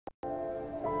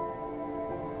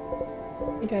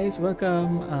Hey guys,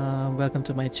 welcome. Welcome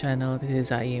to my channel. This is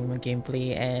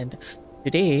ZaimGamePlay, and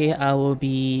today I will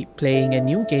be playing a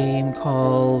new game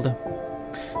called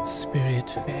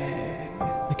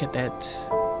SpiritFarer. Look at that,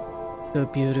 so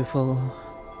beautiful.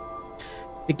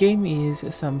 The game is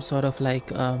some sort of like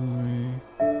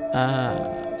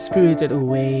Spirited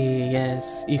Away.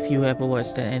 Yes, if you ever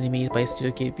watched an anime by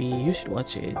Studio Ghibli, you should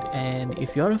watch it. And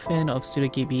if you're a fan of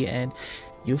Studio Ghibli and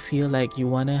you feel like you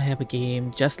wanna have a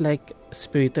game just like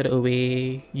Spirited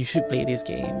Away, you should play this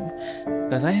game.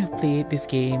 Because I have played this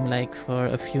game like for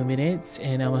a few minutes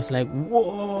and I was like,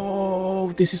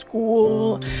 whoa, this is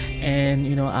cool. And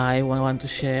you know, I want to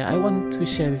share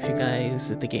with you guys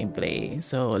the gameplay.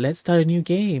 So let's start a new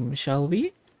game, shall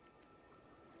we?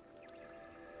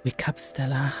 Wake up,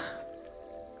 Stella.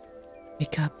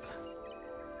 Wake up.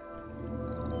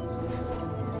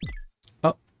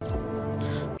 Oh,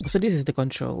 so this is the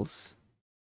controls.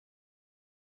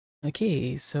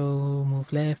 Okay, so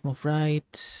move left, move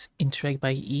right, interact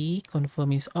by E,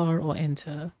 confirm is R or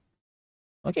enter.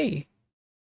 Okay.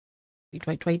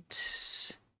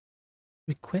 Wait.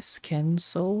 Request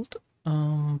cancelled.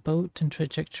 Boat and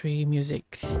trajectory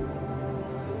music.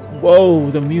 Whoa,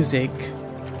 the music.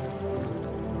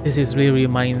 This is really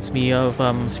reminds me of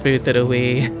Spirited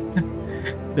Away.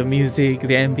 The music,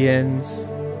 the ambience.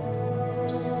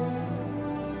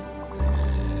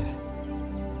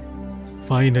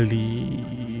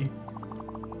 Finally.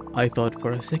 I thought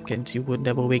for a second you would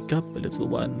never wake up, little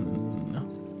one.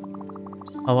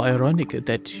 How ironic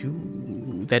that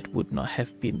would not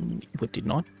have been, would it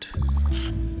not?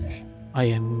 I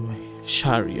am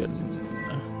Sharion,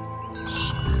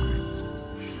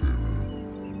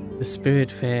 the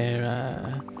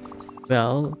SpiritFarer.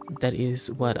 Well, that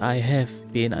is what I have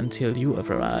been until you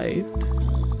have arrived.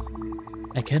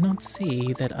 I cannot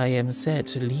say that I am sad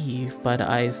to leave, but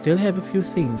I still have a few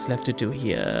things left to do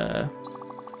here.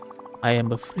 I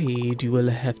am afraid you will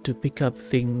have to pick up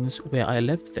things where I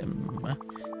left them.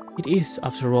 It is,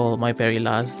 after all, my very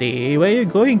last day. Where are you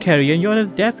going, Carrion? You're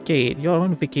at the Death Gate. You're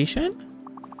on vacation?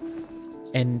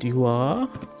 And you are?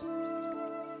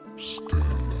 Stella.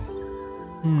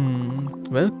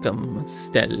 Welcome,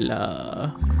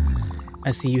 Stella.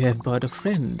 I see you have brought a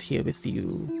friend here with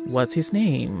you. What's his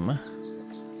name?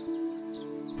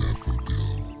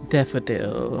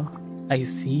 Daffodil. I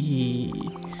see.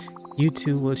 You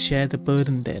two will share the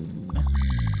burden then,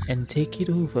 and take it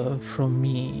over from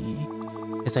me.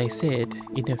 As I said,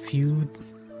 in a few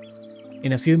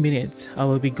minutes, I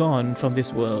will be gone from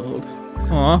this world.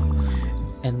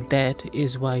 And that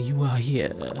is why you are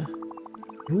here.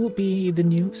 You will be the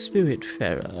new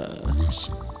SpiritFarer.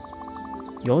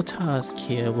 Your task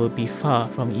here will be far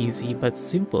from easy, but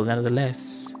simple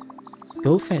nonetheless.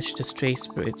 Go fetch the stray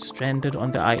spirits stranded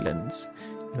on the islands.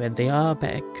 When they are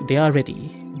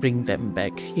ready, bring them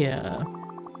back here.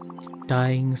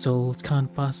 Dying souls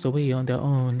can't pass away on their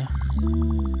own.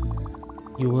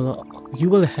 You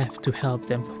will have to help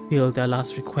them fulfill their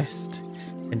last request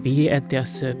and be at their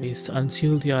service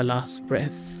until their last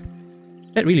breath.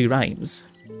 That really rhymes.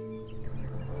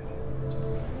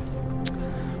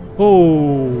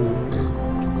 Oh,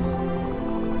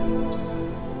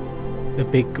 the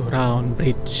big round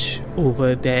bridge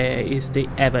over there is the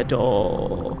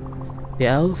Evador, the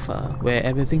Alpha where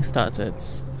everything started,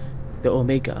 the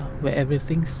Omega where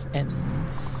everything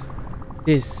ends.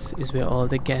 This is where all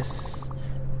the quests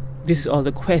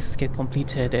get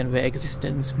completed and where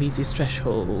existence meets its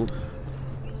threshold.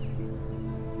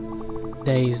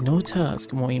 There is no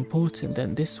task more important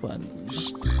than this one.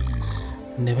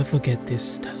 Never forget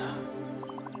this, Stella.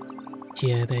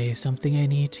 Here there is something I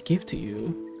need to give to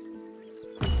you.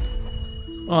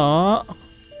 Aww,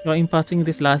 you're imparting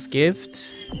this last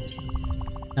gift.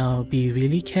 Now be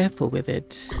really careful with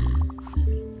it.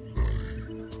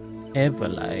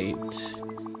 Everlight.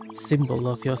 Symbol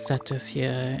of your status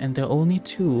here, and the only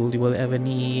tool you will ever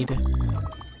need.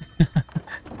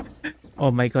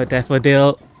 Oh my god,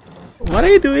 Daffodil. What are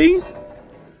you doing?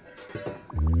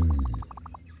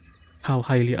 How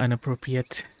highly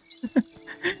inappropriate.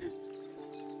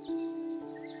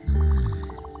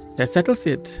 That settles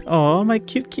it. Oh, my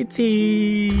cute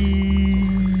kitty.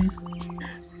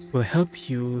 Will help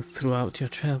you throughout your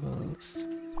travels.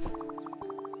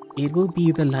 It will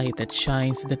be the light that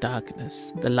shines in the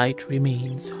darkness. The light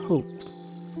remains hope.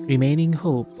 Remaining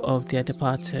hope of their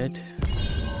departed.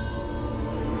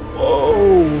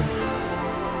 Oh!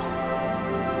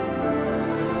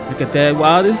 Look at that.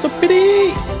 Wow, this is so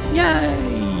pretty! Yay!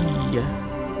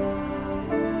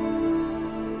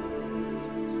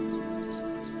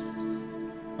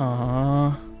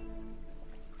 Aww.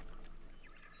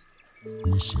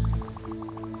 Listen.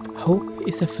 Hope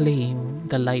is a flame,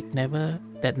 the light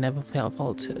that never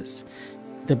falters,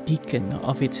 the beacon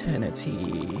of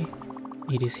eternity.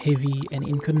 It is heavy and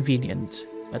inconvenient,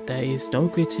 but there is no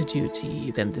greater duty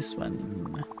than this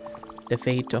one. The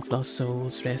fate of lost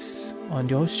souls rests on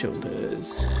your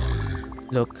shoulders.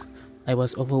 Look, I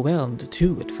was overwhelmed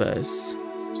too at first.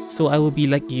 So I will be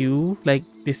like you, like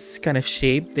this kind of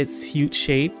shape, this huge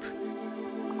shape.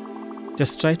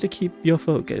 Just try to keep your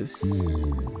focus.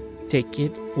 Take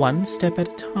it one step at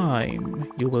a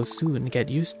time. You will soon get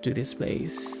used to this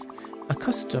place.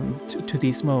 Accustomed to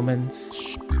these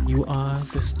moments. You are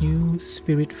this new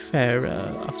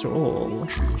SpiritFarer after all.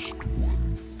 Just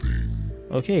one thing.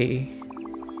 Okay.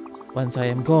 Once I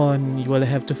am gone, you will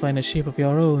have to find a shape of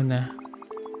your own.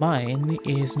 Mine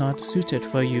is not suited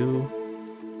for you.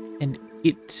 And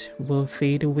it will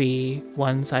fade away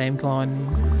once I am gone.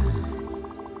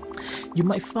 You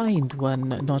might find one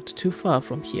not too far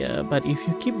from here, but if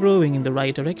you keep rowing in the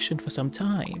right direction for some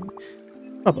time,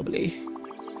 probably.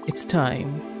 It's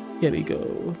time. Here we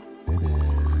go.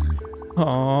 Bye-bye.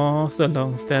 Oh, so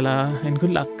long, Stella, and good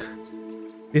luck.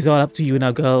 This is all up to you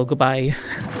now, girl. Goodbye.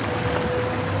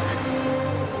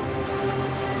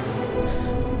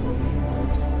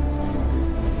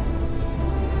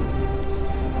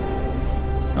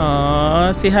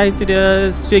 Oh, say hi to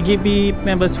the Studio Ghibli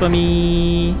members for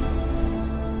me.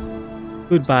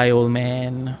 Goodbye, old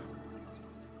man.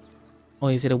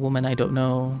 Or is it a woman? I don't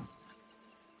know.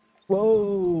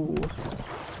 Whoa.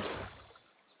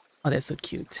 Oh, that's so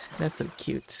cute. That's so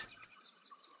cute.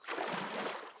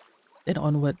 Then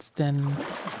onwards, then,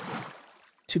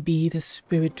 to be the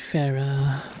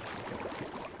SpiritFarer.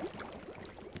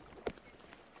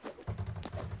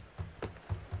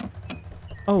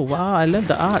 Oh wow, I love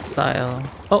the art style.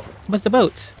 Oh, what's the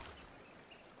boat?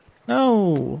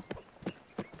 No.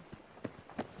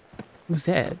 Who's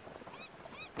that?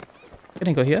 Can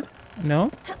I go here?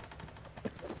 No.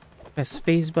 Press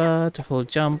spacebar to hold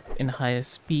jump in higher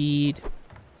speed.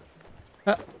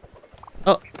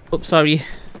 Oh, oops, sorry.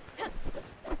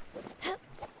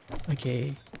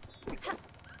 Okay.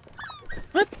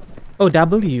 What? Oh,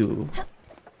 W.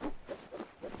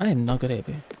 I am not good at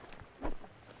it.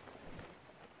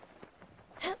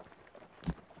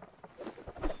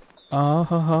 Oh,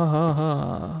 ha, ha, ha,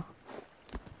 ha.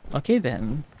 Okay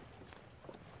then.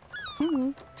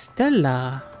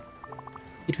 Stella.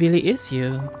 It really is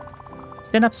you.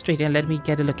 Stand up straight and let me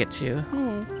get a look at you.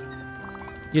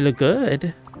 You look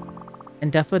good.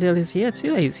 And Daffodil is here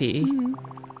too, I see.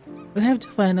 We'll have to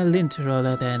find a lint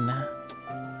roller then.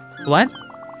 What?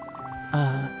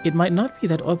 It might not be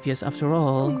that obvious after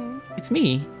all. It's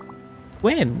me.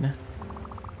 When?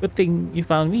 Good thing you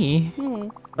found me.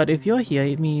 But if you're here,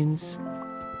 it means...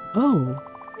 Oh,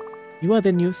 you are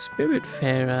the new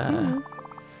SpiritFarer.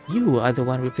 You are the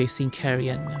one replacing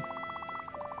Carrion.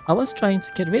 I was trying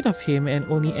to get rid of him and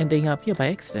only ending up here by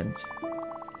accident.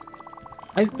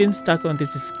 I've been stuck on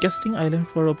this disgusting island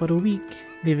for about a week,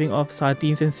 living off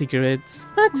sardines and cigarettes.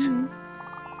 What?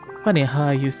 Funny how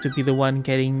I used to be the one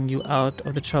getting you out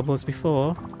of the troubles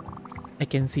before. I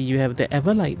can see you have the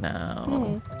Everlight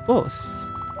now. Of course.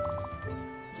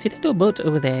 See that little boat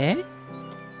over there?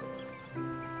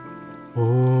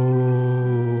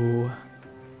 Oh,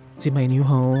 is it my new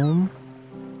home?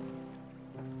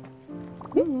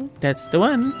 That's the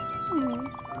one.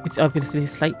 It's obviously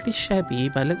slightly shabby,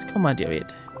 but let's commandeer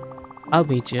it. I'll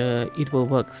wager it will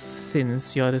work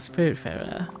since you're the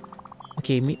SpiritFarer.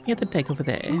 Okay, meet me at the deck over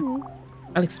there.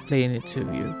 I'll explain it to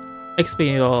you.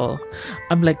 Explain it all.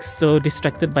 I'm like so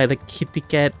distracted by the kitty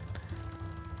cat.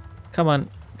 Come on,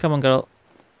 girl.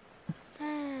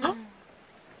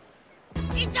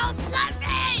 You don't love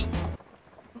me!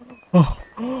 Oh.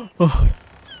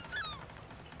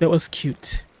 That was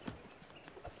cute.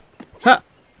 Ha!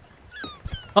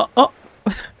 Oh!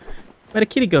 Where'd the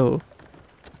kitty go?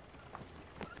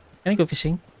 Can I go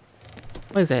fishing?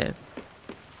 What is that?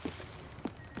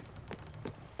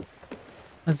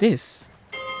 What's this?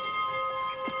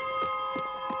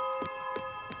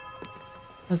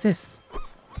 What's this?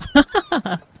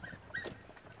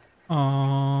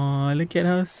 Oh, look at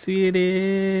how sweet it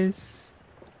is.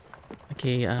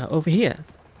 Okay, over here.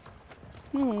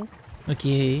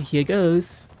 Okay, here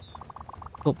goes.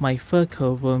 Hope my fur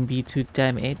coat won't be too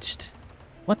damaged.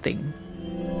 What thing?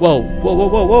 Whoa!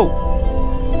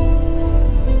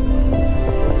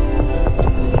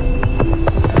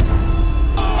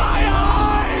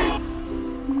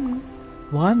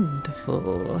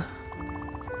 Wonderful.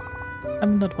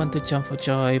 I'm not one to jump for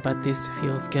joy, but this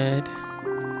feels good.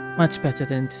 Much better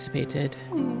than anticipated.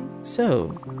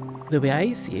 So, the way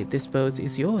I see it, this boat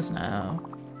is yours now.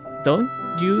 Don't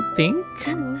you think?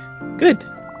 Good.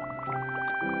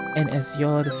 And as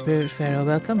you're the Spiritfarer,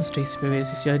 welcome, stray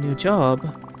spirits. It's your new job.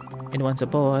 And once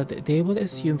aboard, they will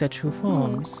assume their true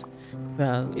forms.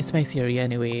 Well, it's my theory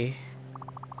anyway.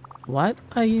 What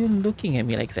are you looking at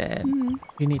me like that?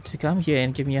 You need to come here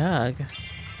and give me a hug.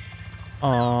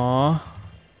 Aww.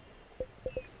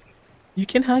 You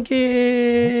can hug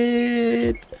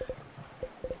it!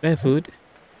 Do I have food?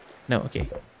 No, okay.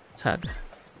 Let's hug.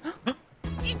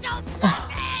 You don't love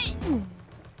me!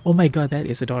 Oh my god, that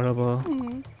is adorable.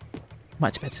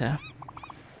 Much better.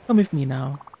 Come with me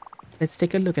now. Let's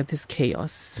take a look at this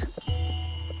chaos.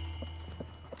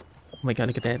 Oh my god,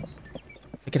 look at that.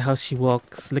 Look at how she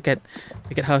walks. Look at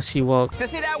how she walks.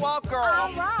 Sissy that walk, girl.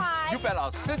 All right. You better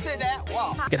sissy that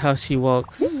walk. Look at how she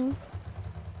walks.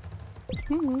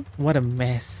 What a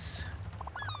mess.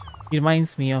 It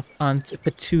reminds me of Aunt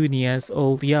Petunia's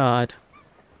old yard.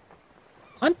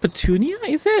 Aunt Petunia,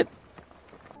 is it?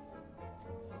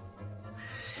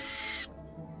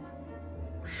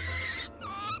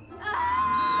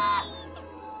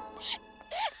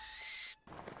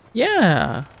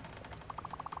 Yeah.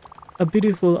 A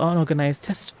beautiful, unorganized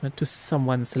testament to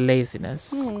someone's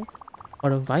laziness.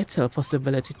 Or a vital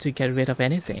possibility to get rid of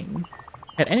anything.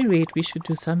 At any rate, we should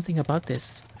do something about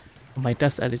this. Or my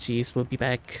dust allergies will be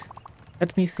back.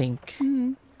 Let me think.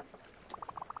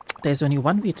 There's only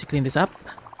one way to clean this up.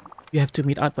 You have to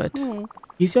meet Albert.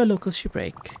 He's your local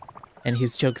shipwreck. And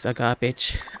his jokes are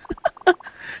garbage.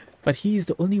 But he is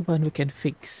the only one who can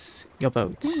fix your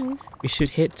boat. We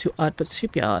should head to Albert's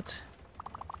shipyard.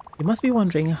 You must be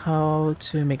wondering how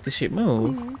to make the ship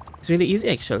move. It's really easy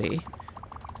actually.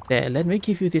 There, let me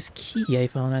give you this key I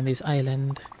found on this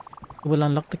island. It will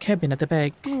unlock the cabin at the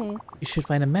back. You should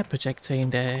find a map projector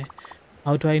in there.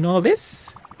 How do I know all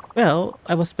this? Well,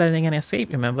 I was planning an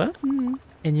escape, remember?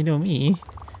 And you know me.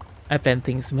 I plan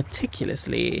things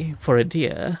meticulously for a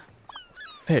deer.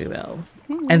 Very well.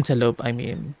 Antelope, I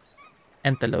mean.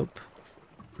 Antelope.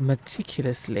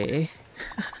 Meticulously.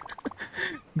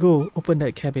 Go, open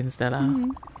that cabin, Stella.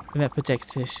 The map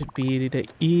projector should be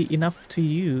enough to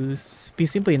use. Be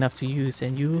simple enough to use,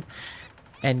 and you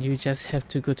just have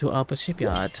to go to Albert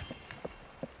shipyard.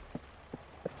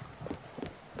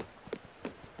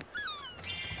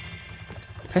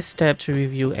 Press tab to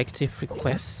review active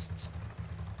requests.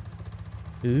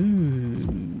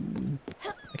 Ooh.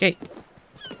 Okay.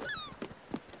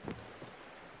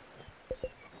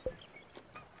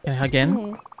 Can I hug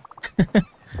again?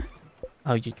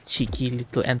 Oh, you cheeky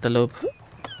little antelope.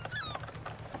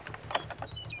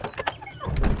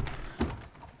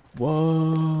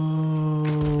 Whoa.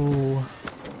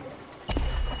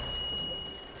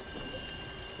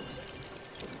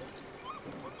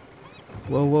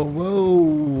 Whoa, whoa, whoa.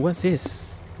 What's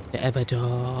this? The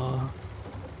Evador.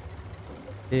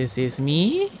 This is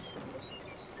me.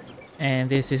 And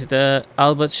this is the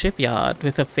Albert shipyard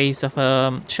with the face of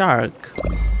a shark.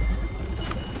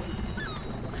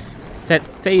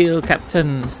 Set sail,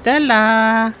 Captain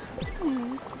Stella!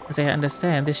 As I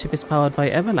understand, this ship is powered by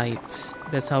Everlight.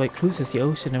 That's how it cruises the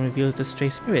ocean and reveals the stray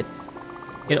spirits.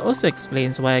 It also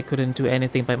explains why I couldn't do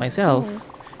anything by myself.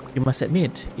 You must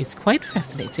admit, it's quite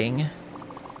fascinating.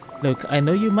 Look, I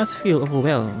know you must feel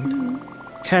overwhelmed.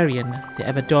 Carrion, the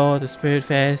Evador, the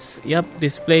Spiritfarer. Yep,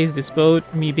 this place, this boat,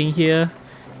 me being here.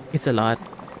 It's a lot.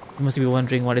 You must be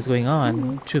wondering what is going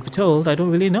on. Truth be told, I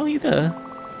don't really know either.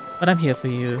 But I'm here for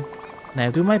you. And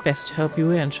I'll do my best to help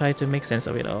you and try to make sense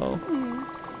of it all.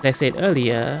 Like I said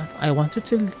earlier, I wanted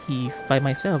to leave by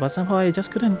myself, but somehow I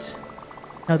just couldn't.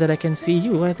 Now that I can see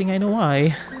you, I think I know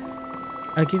why.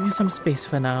 I'll give you some space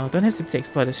for now. Don't hesitate to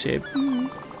explore the ship. You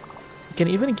can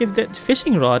even give that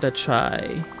fishing rod a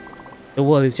try. The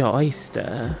world is your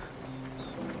oyster.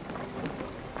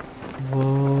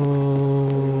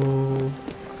 Whoa.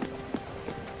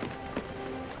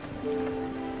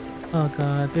 Oh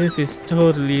god, this is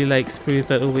totally like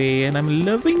Spirited Away and I'm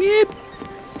loving it.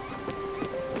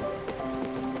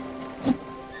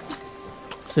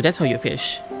 So that's how you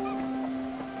fish.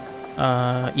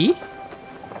 E?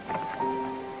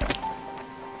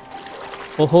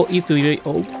 Oh, hold E to your...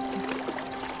 Oh.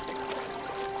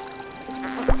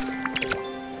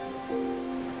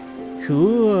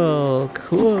 Cool,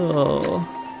 cool.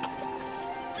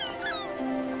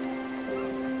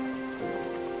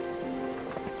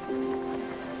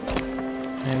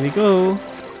 There we go.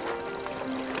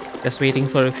 Just waiting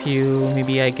for a few.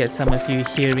 Maybe I get a few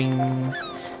hearings.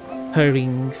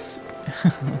 Purrings.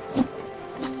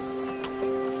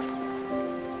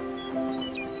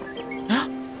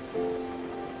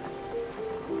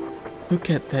 Look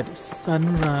at that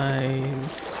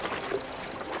sunrise.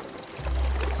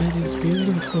 That is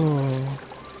beautiful.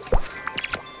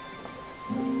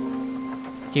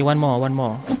 Okay, one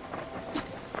more.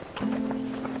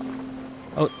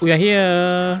 Oh, we are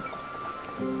here.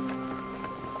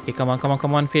 Okay, come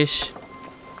on, fish.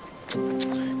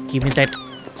 Give me that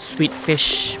sweet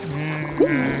fish.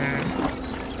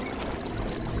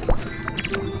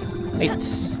 Right,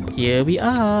 here we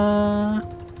are.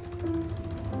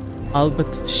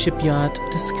 Albert Shipyard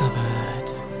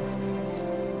discovered.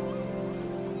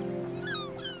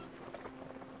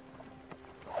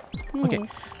 Okay,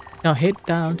 now head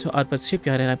down to Albert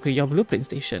Shipyard and upgrade your blueprint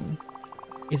station.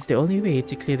 It's the only way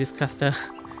to clear this cluster.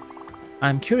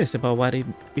 I'm curious about what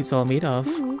it's all made of.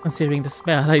 Considering the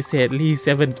smell, I see at least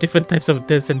 7 different types of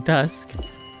dust and dusk.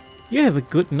 You have a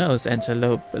good nose,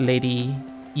 antelope lady.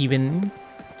 Even...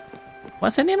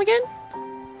 What's her name again?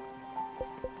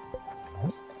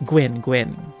 Gwen.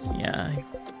 Yeah.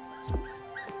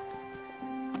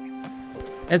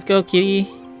 Let's go, kitty.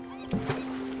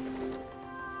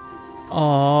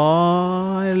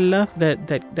 Oh, I love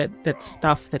that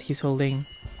stuff that he's holding.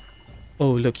 Oh,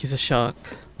 look, he's a shark.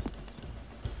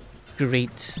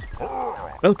 Great.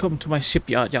 Welcome to my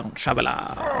shipyard, young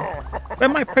traveler. Where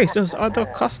my prices are the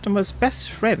customer's best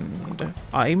friend.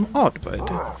 I'm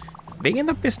Oddbird. Being in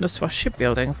the business for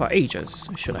shipbuilding for ages,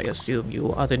 should I assume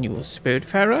you are the new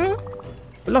SpiritFarer?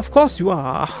 Well, of course you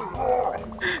are.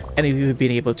 And if you've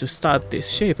been able to start this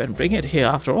ship and bring it here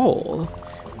after all,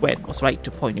 Gwen was right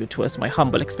to point you towards my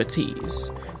humble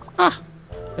expertise.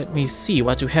 Let me see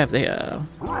what you have there.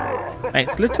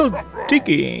 Nice little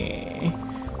diggy.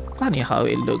 Funny how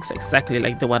it looks exactly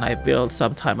like the one I built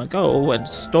some time ago and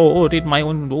stored in my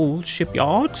own old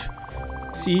shipyard.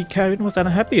 See, Karen was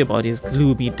unhappy about his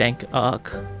gloomy, dank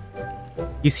ark.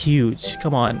 He's huge,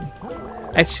 come on.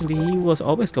 Actually, he was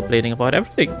always complaining about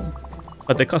everything.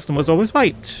 But the customer's always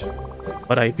right.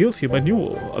 But I built him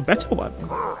a better one.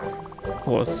 Of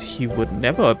course, he would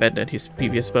never abandon his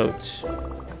previous boat.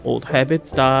 Old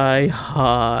habits die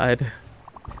hard.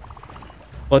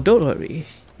 But don't worry,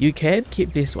 you can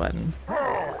keep this one.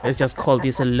 Let's just call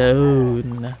this a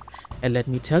loan. And let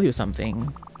me tell you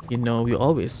something. You know, we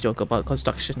always joke about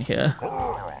construction here.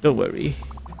 Don't worry,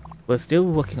 we're still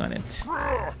working on it.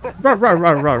 Rah, rah,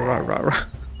 rah, rah, rah, rah, rah.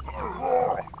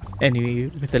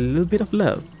 Anyway, with a little bit of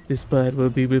love, this bird will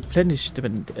be replenished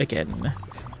again.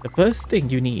 The first thing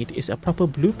you need is a proper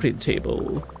blueprint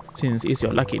table. Since it's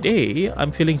your lucky day,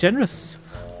 I'm feeling generous.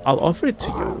 I'll offer it to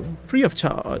you, free of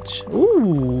charge.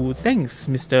 Ooh, thanks,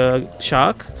 Mr.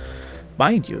 Shark.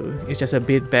 Mind you, it's just a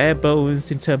bit bare bones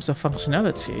in terms of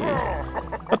functionality.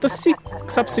 But the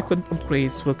subsequent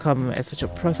upgrades will come at such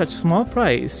small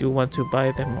price, you'll want to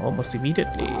buy them almost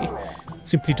immediately.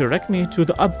 Simply direct me to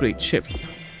the upgrade ship.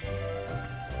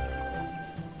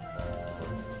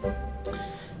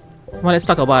 Well, let's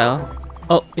talk a while.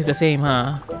 Oh, it's the same,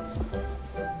 huh?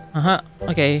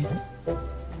 Okay.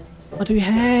 What do we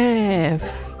have?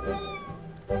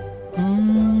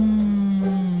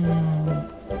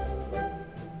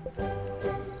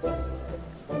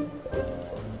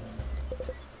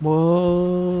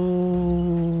 Whoa.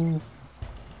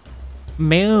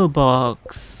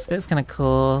 Mailbox. That's kind of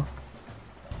cool.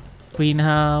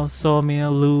 Greenhouse,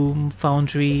 sawmill, loom,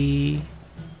 foundry,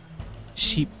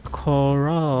 sheep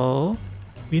corral,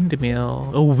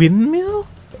 windmill. A windmill?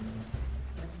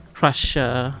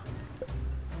 Crusher.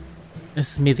 A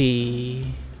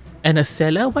smithy. And a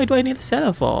cellar? Why do I need a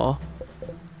cellar for?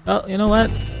 Oh, you know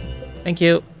what? Thank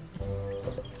you.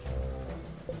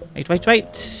 Wait.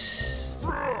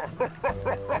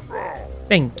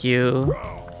 Thank you.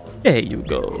 There you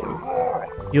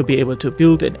go. You'll be able to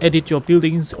build and edit your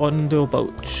buildings on the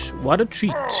boat. What a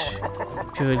treat.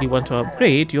 If you really want to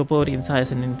upgrade your boat in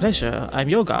size and in pleasure, I'm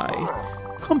your guy.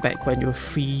 Come back when you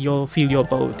feel your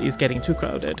boat is getting too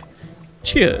crowded.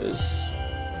 Cheers.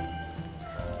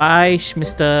 Bye,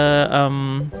 Mr.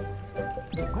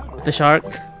 The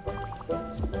shark.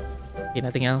 Okay,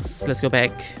 nothing else. Let's go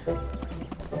back.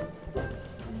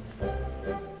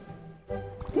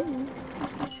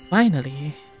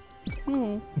 Finally.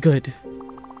 Good.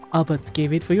 Albert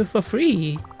gave it for you for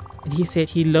free. And he said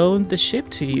he loaned the ship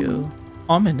to you.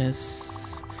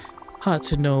 Ominous. Hard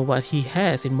to know what he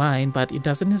has in mind, but it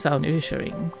doesn't sound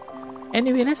reassuring.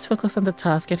 Anyway, let's focus on the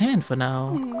task at hand for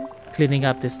now. Cleaning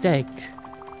up this deck.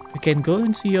 You can go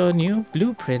into your new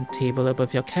blueprint table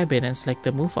above your cabin and select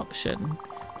the move option.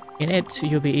 In it,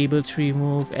 you'll be able to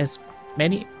remove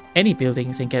any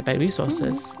buildings and get back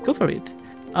resources. Go for it.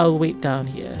 I'll wait down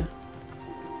here.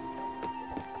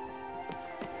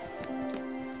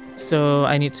 So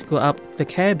I need to go up the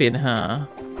cabin, huh?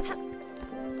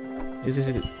 Is this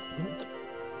it?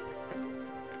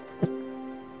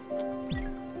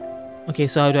 Okay,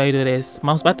 so how do I do this?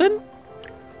 Mouse button?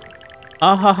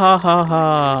 Ah ha ha ha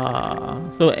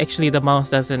ha. So actually the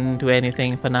mouse doesn't do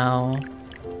anything for now.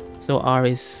 So R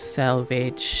is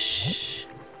salvage.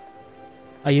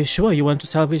 Are you sure you want to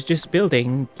salvage this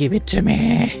building? Give it to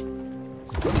me.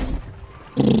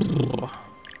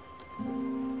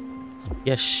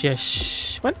 Yes,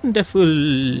 yes. Wonderful,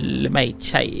 my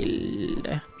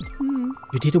child.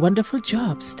 You did a wonderful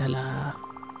job, Stella.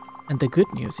 And the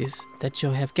good news is that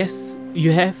you have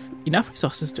enough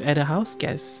resources to add a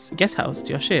guest house to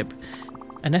your ship.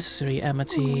 A necessary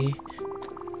amity.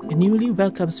 A newly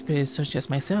welcome spirit such as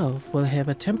myself will have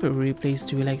a temporary place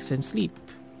to relax and sleep.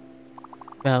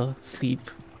 Well, sleep.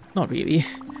 Not really.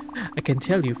 I can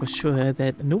tell you for sure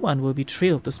that no one will be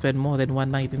thrilled to spend more than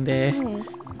one night in there.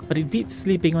 But it beats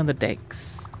sleeping on the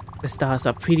decks. The stars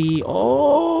are pretty.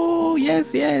 Oh,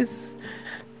 yes, yes.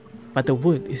 But the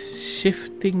wood is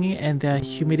shifting and the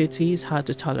humidity is hard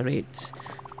to tolerate.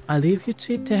 I'll leave you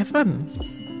to it to have fun.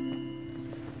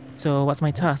 So what's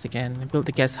my task again? Build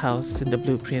the guest house in the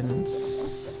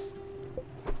blueprints.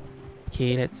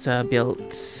 Okay, let's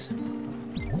build.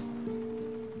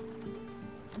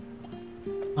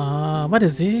 What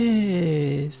is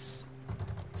this?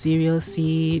 Cereal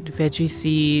seed, veggie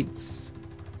seeds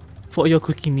for your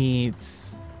cooking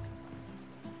needs.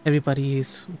 Everybody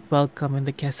is welcome in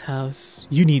the guest house.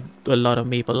 You need a lot of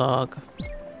maple log.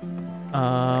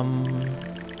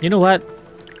 You know what?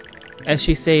 As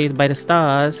she said, by the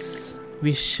stars,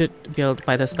 we should build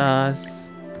by the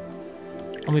stars.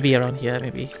 Or maybe around here,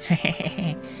 maybe.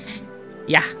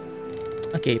 Yeah.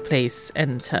 Okay, place,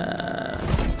 enter.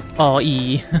 Oh,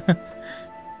 E.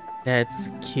 That's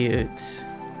cute.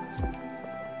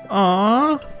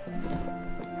 Aww.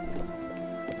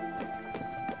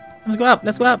 Let's go up,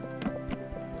 let's go up.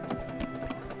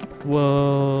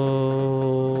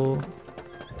 Whoa.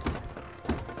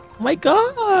 Oh my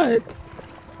god.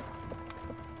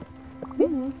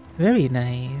 Very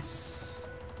nice.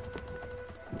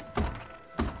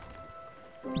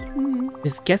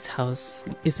 This guest house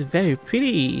is very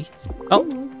pretty.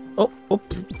 Oh, oh, oh.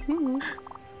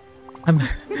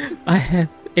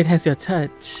 It has your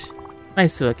touch.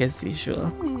 Nice work as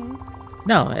usual.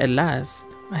 Now, at last,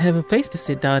 I have a place to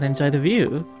sit down and enjoy the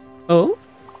view. Oh?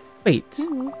 Wait.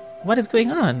 What is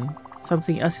going on?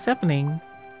 Something else is happening.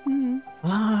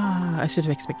 Ah, I should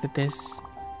have expected this.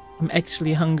 I'm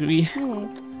actually hungry.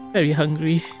 Very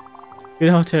hungry. You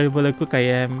know how terrible a cook I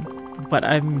am. But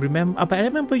I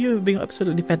remember you being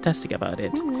absolutely fantastic about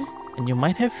it. And you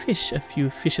might have fished a few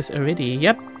fishes already.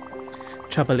 Yep.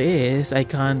 Trouble is, I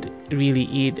can't really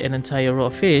eat an entire raw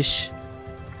fish.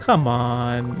 Come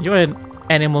on, you're an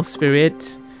animal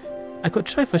spirit. I could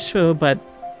try for sure, but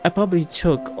I probably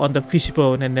choke on the fish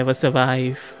bone and never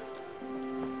survive.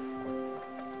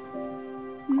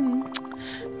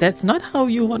 That's not how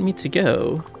you want me to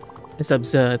go. As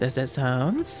absurd as that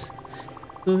sounds.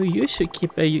 So you should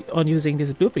keep on using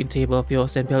this blueprint table of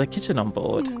yours and build a kitchen on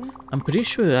board. I'm pretty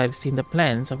sure I've seen the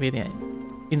plans of it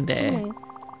in there.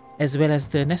 As well as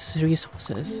the necessary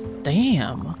resources.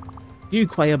 Damn! You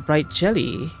require bright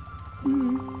jelly.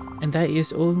 And there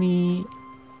is only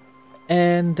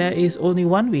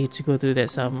one way to go through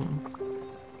that.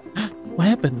 What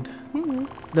happened?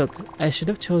 Look, I should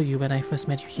have told you when I first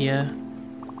met you here.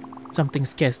 Something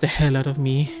scares the hell out of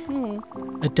me.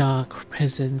 A dark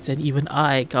presence, and even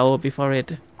I cower before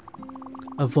it.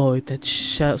 A void that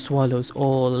swallows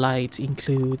all light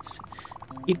includes.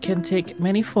 It can take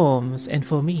many forms, and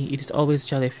for me, it is always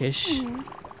jellyfish.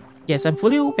 Yes, I'm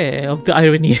fully aware of the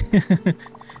irony.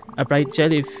 A bright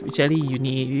jelly you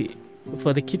need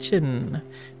for the kitchen.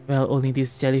 Well, only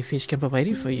this jellyfish can provide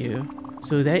it for you.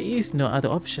 So there is no other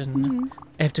option.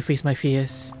 I have to face my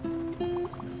fears.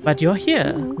 But you're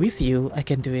here. With you, I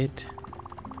can do it.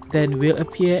 Then will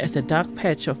appear as a dark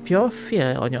patch of pure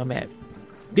fear on your map.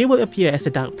 They will appear as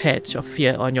a dark patch of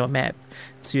fear on your map,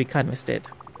 so you can't miss it.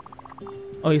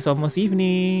 Oh, it's almost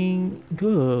evening.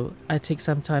 Good. I'll take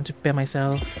some time to prepare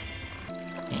myself.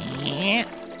 Hiya.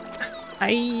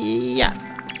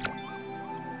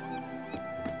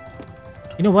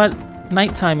 You know what?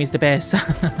 Nighttime is the best.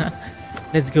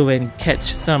 Let's go and catch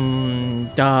some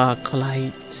dark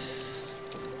light.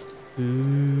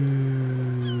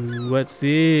 Ooh, what's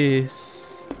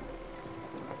this?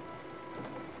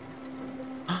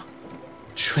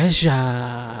 Treasure.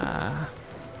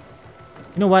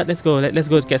 You know what? Let's go. Let's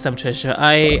go get some treasure.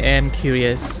 I am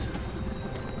curious.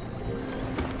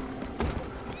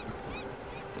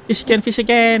 Fish again, fish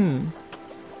again.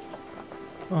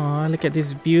 Oh, look at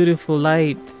this beautiful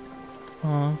light.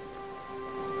 Oh.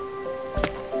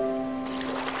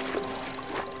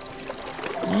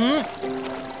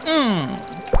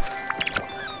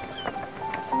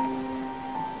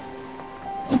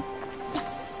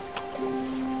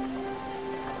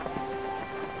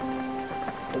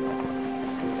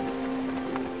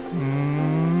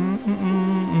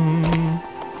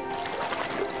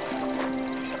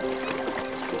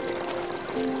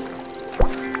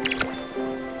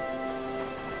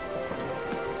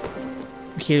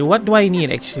 Okay, what do I need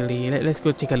actually? Let's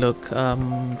go take a look.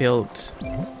 Build.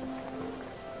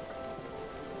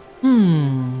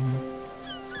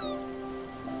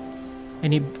 I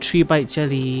need 3 bite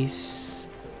jellies.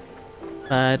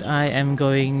 But I am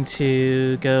going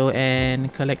to go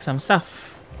and collect some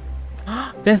stuff.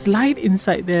 There's light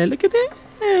inside there. Look at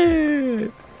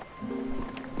that.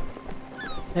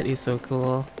 That is so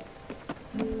cool.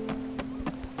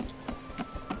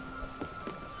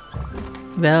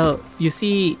 Well, you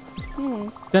see,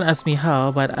 don't ask me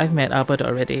how, but I've met Albert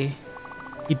already.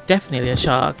 He's definitely a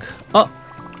shark. Oh!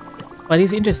 But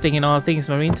he's interesting in all things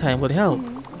maritime would help.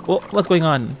 Oh, what's going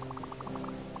on?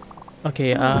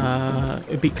 Okay, a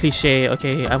bit cliche.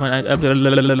 Okay,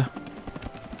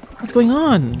 what's going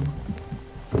on?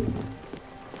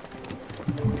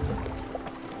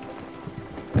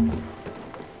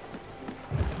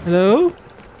 Hello?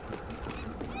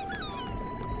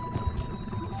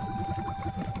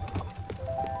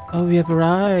 Oh, we have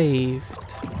arrived.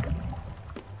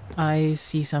 I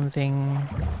see something.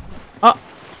 Oh!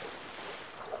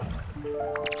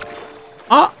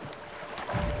 Oh!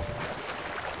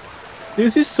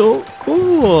 This is so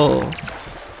cool.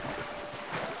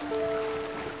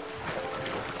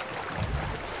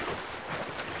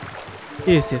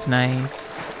 This is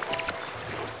nice.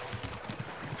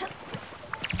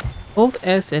 Hold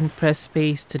S and press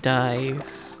space to dive.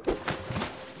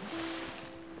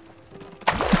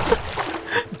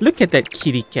 Look at that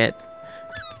kitty cat.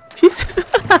 He's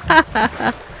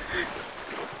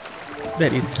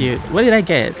that is cute. What did I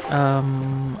get?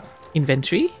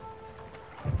 Inventory?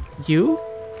 You?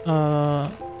 Light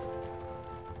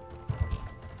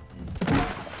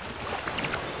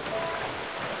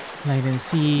and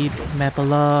seed, map a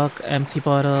log, empty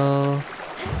bottle.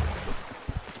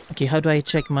 Okay, how do I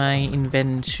check my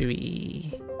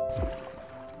inventory?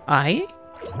 I?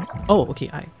 Oh, okay,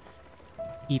 I.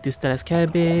 Key to Stella's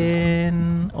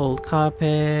cabin, old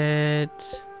carpet.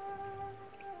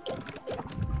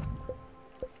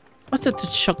 What's that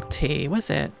shokte? What's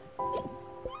that?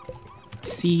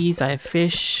 Seeds, I have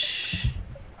fish.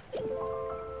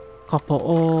 Copper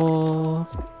ore.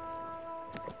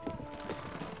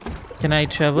 Can I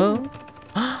travel?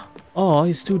 Oh,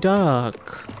 it's too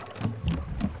dark.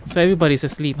 So everybody's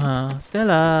asleep, huh?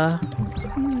 Stella!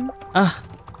 Ah,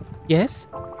 yes?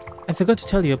 I forgot to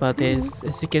tell you about this.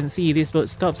 As you can see, this boat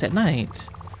stops at night.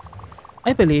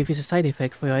 I believe it's a side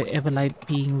effect for your everlight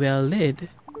being well lit,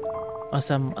 or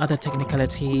some other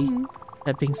technicality.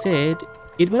 That being said,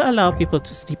 it will allow people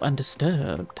to sleep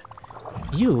undisturbed.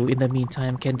 You, in the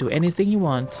meantime, can do anything you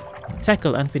want.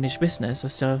 Tackle unfinished business or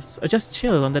just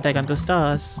chill on the deck under the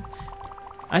stars.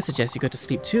 I suggest you go to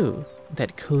sleep too.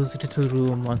 That cozy little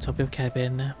room on top of your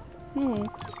cabin.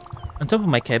 On top of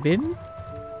my cabin,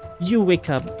 you wake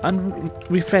up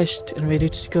refreshed and ready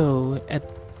to go,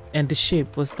 and the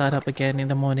ship will start up again in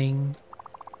the morning.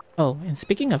 Oh, and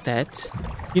speaking of that,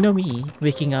 you know me,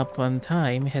 waking up on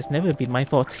time has never been my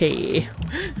forte.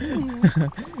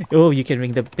 Oh, you can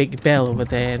ring the big bell over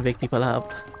there and wake people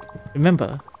up.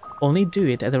 Remember, only do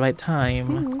it at the right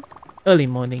time. Early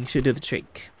morning should do the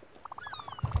trick.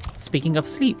 Speaking of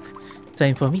sleep,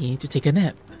 time for me to take a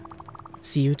nap.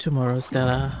 See you tomorrow,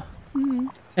 Stella.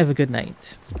 Have a good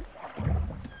night.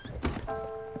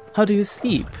 How do you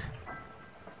sleep?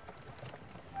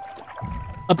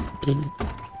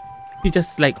 You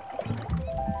just like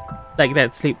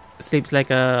that sleeps like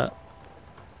a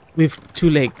with 2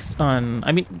 legs on.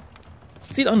 I mean,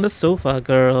 sit on the sofa,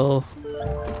 girl.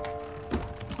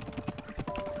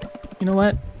 You know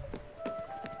what?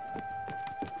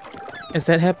 As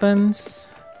that happens,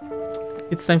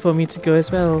 it's time for me to go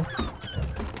as well.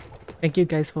 Thank you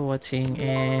guys for watching,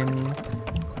 and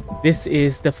this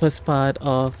is the first part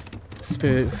of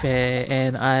SpiritFarer,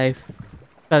 and I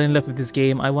fell in love with this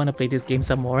game. I want to play this game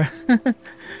some more.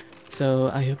 So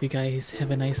I hope you guys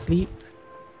have a nice sleep,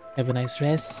 have a nice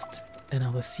rest, and I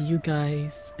will see you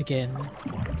guys again.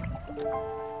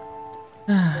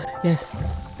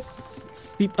 Yes,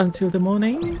 sleep until the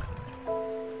morning.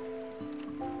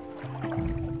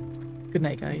 Good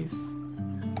night, guys.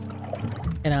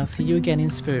 And I'll see you again in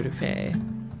SpiritFarer.